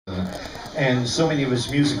And so many of his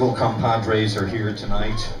musical compadres are here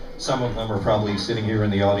tonight. Some of them are probably sitting here in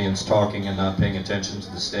the audience talking and not paying attention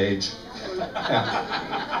to the stage.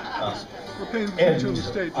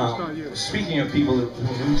 Speaking of people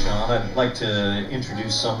who knew John, I'd like to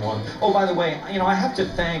introduce someone. Oh, by the way, I have to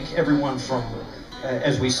thank everyone from,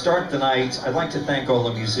 as we start the night, I'd like to thank all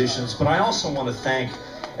the musicians, but I also want to thank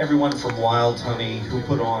everyone from Wild Honey who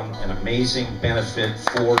put on an amazing benefit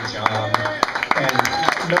for John.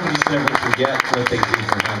 And nobody should ever forget what they did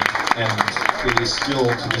for him. And it is still,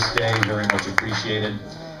 to this day, very much appreciated.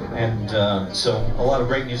 And so a lot of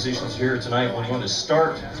great musicians here tonight. We want to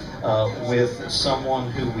start with someone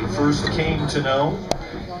who we first came to know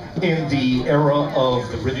in the era of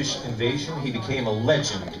the British invasion. He became a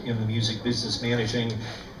legend in the music business, managing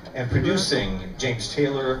and producing James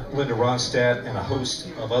Taylor, Linda Ronstadt, and a host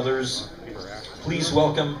of others. Please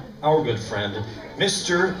welcome our good friend,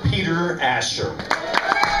 Mr. Peter Asher.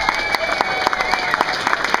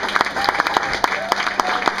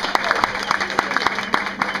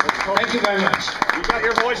 Thank you very much. You got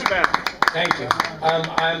your voice back. Thank you.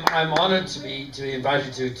 I'm honored to be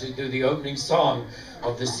invited to do the opening song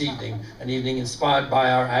of this evening, an evening inspired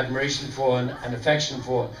by our admiration for and affection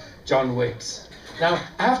for John Wicks. Now,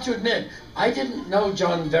 I have to admit, I didn't know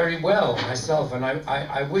John very well myself, and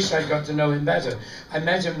I wish I'd got to know him better. I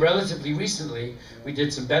met him relatively recently. We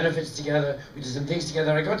did some benefits together, we did some things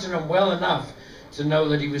together. I got to know him well enough to know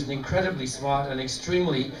that he was an incredibly smart and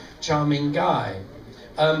extremely charming guy.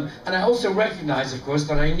 And I also recognize, of course,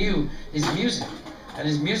 that I knew his music, and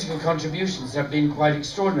his musical contributions have been quite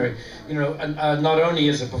extraordinary. Not only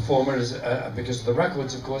as a performer, because of the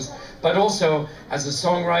records, of course, but also as a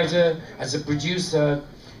songwriter, as a producer.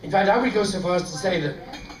 In fact, I would go so far as to say that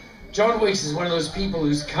John Wicks is one of those people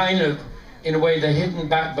who's kind of, in a way, the hidden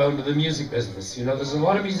backbone of the music business. There's a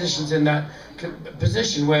lot of musicians in that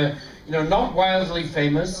position where, not wildly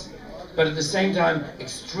famous, but at the same time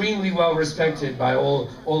extremely well respected by all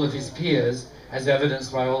of his peers, as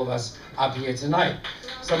evidenced by all of us up here tonight.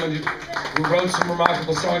 Someone who wrote some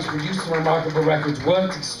remarkable songs, produced some remarkable records,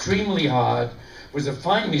 worked extremely hard, was a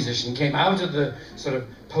fine musician, came out of the sort of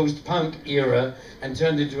post-punk era and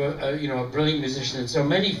turned into a brilliant musician in so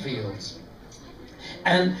many fields.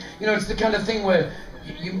 And it's the kind of thing where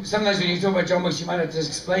sometimes when you talk about John Wicks, you might have to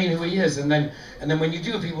explain who he is, and then when you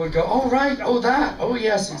do, people would go, "Oh right, oh that, oh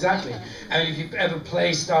yes, exactly." And if you ever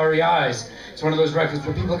play Starry Eyes, it's one of those records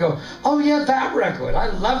where people go, "Oh yeah, that record, I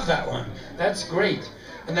love that one. That's great."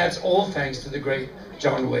 And that's all thanks to the great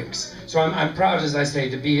John Wicks. So I'm proud, as I say,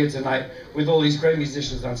 to be here tonight with all these great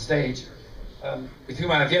musicians on stage, with whom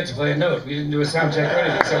I have yet to play a note. We didn't do a sound check or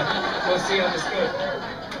anything, so we'll see how this goes.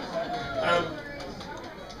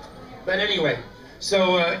 But anyway.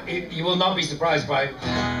 So you will not be surprised by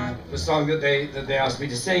the song that they asked me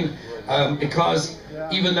to sing, because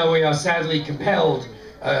even though we are sadly compelled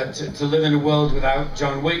to live in a world without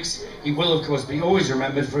John Wicks, he will of course be always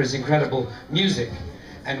remembered for his incredible music,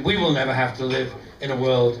 and we will never have to live in a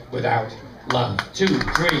world without love. 2,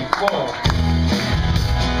 3, 4.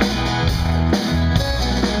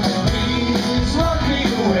 Please rock me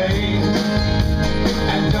away,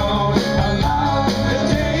 and don't allow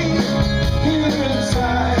the day here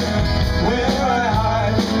inside where I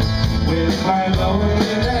hide with my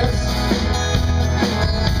loneliness.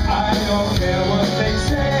 I don't care what they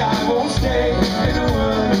say, I won't stay in a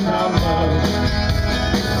world without love.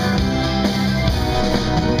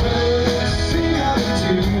 Birds sing out of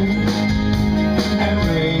tune and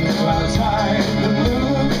rain clouds high.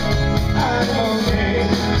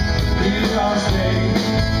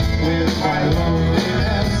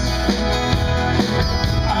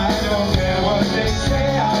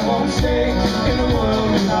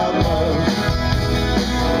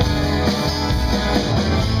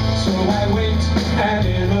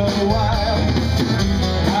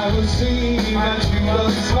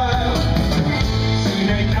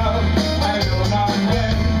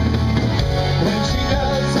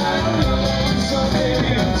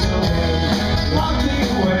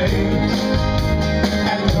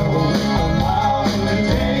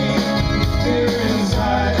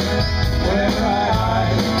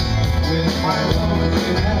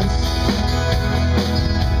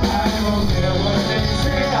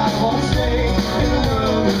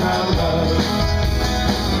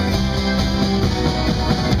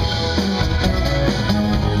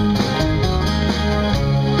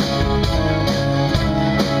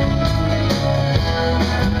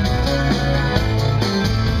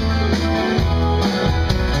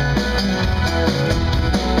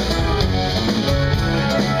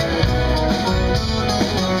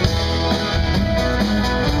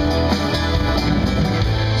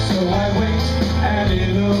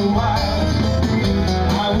 a while,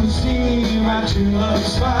 I will see my true love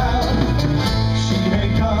smile. She may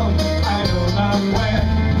come, I know not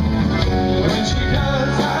when. When she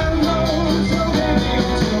does, I know so many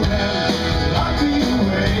till then. Lock me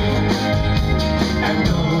away, and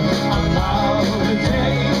though I'm out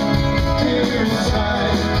today, here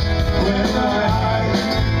inside, where I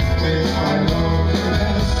hide with my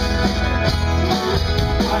loneliness.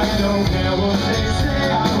 I don't care what they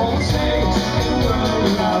say, I won't stay in the world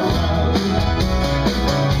without love.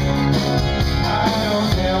 I don't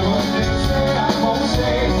care what they say, I won't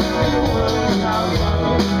stay in the world without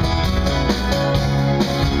love.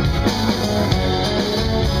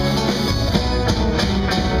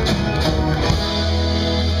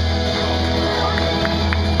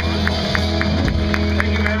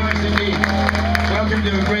 Thank you very much indeed. Welcome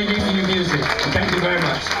to a great evening of music. Thank you very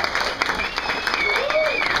much.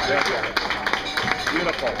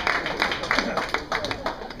 Beautiful.